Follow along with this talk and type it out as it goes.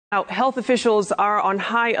Now, health officials are on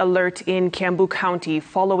high alert in Kiambu County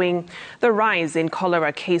following the rise in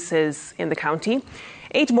cholera cases in the county.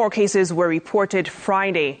 8 more cases were reported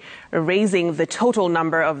Friday, raising the total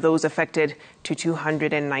number of those affected to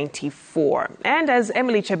 294. And as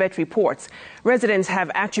Emily Chebet reports, residents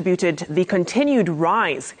have attributed the continued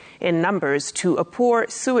rise in numbers to a poor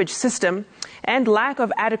sewage system and lack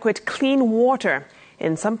of adequate clean water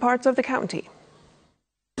in some parts of the county.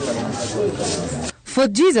 For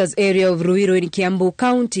Jesus area of Ruiru in Kiambu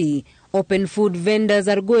County, open food vendors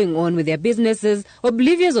are going on with their businesses,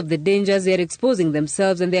 oblivious of the dangers they are exposing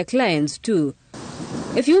themselves and their clients to.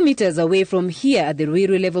 A few meters away from here at the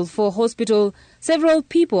Ruiru Level 4 hospital, several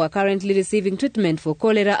people are currently receiving treatment for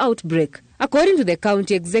cholera outbreak. According to the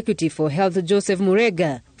County Executive for Health, Joseph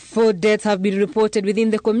Murega, 4 deaths have been reported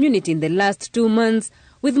within the community in the last 2 months,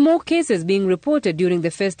 with more cases being reported during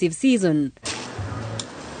the festive season.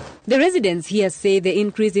 The residents here say the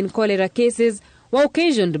increase in cholera cases were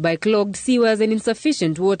occasioned by clogged sewers and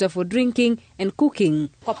insufficient water for drinking and cooking.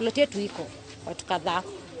 Kwa plot yetu iko watu kadhaa,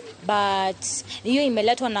 but hiyo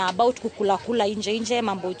imeletwa na about kukula nje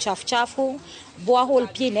mambo chafu. Borehole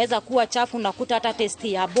pia inaweza kuwa chafu, nakuta hata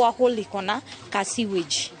testi ya borehole iko na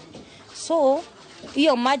sewage. So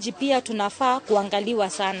hiyo maji pia tunafaa kuangaliwa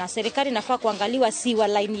sana. Serikali inafaa kuangaliwa sewer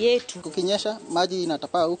line yetu. Kukinyesha maji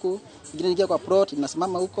inatapaa huku, ingine ingia kwa plot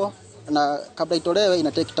inasimama huko, na kabla itolewe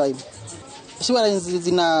ina take time. Sewer lines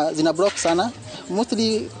zina block sana.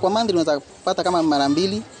 Mostly kwa month unaweza kupata kama mara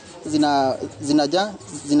 2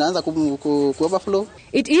 zinaanza ku overflow.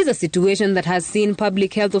 It is a situation that has seen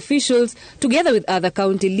public health officials together with other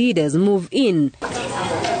county leaders move in.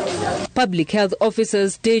 Public health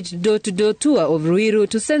officers staged door-to-door tour of Ruiru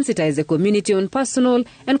to sensitize the community on personal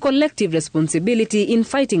and collective responsibility in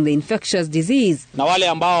fighting the infectious disease. Na wale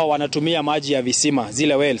ambao wanatumia maji ya visima,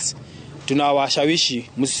 zile wells, tunawashawishi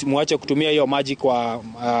muache kutumia hiyo maji kwa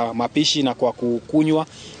mapishi na kwa kukunywa,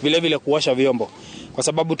 vile kuosha vyombo. Kwa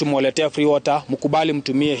sababu tumewaletea free water, mkubali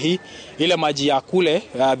mtumie hii. Ile maji ya kule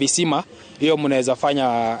visima, hiyo mnaweza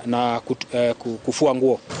fanya na kufua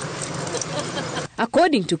nguo.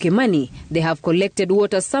 According to Kimani, they have collected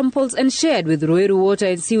water samples and shared with Ruiru Water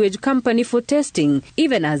and Sewage Company for testing,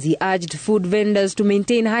 even as he urged food vendors to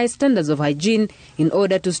maintain high standards of hygiene in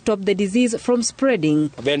order to stop the disease from spreading.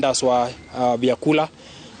 Vendors wa vyakula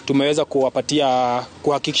tumeweza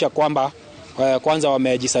kuhakikisha kwamba kwanza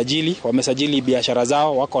wamesajili biashara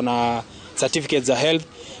zao, wako na certificates za health,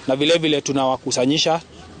 na vile tunawakusanyisha,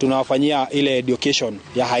 tunawafanyia ile education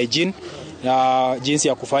ya hygiene, ya jinsi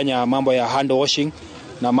ya kufanya mambo ya hand washing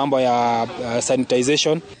na mambo ya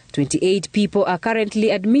sanitization. 28 people are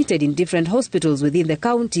currently admitted in different hospitals within the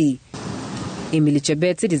county. Emily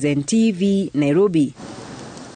Chebet, Citizen TV, Nairobi.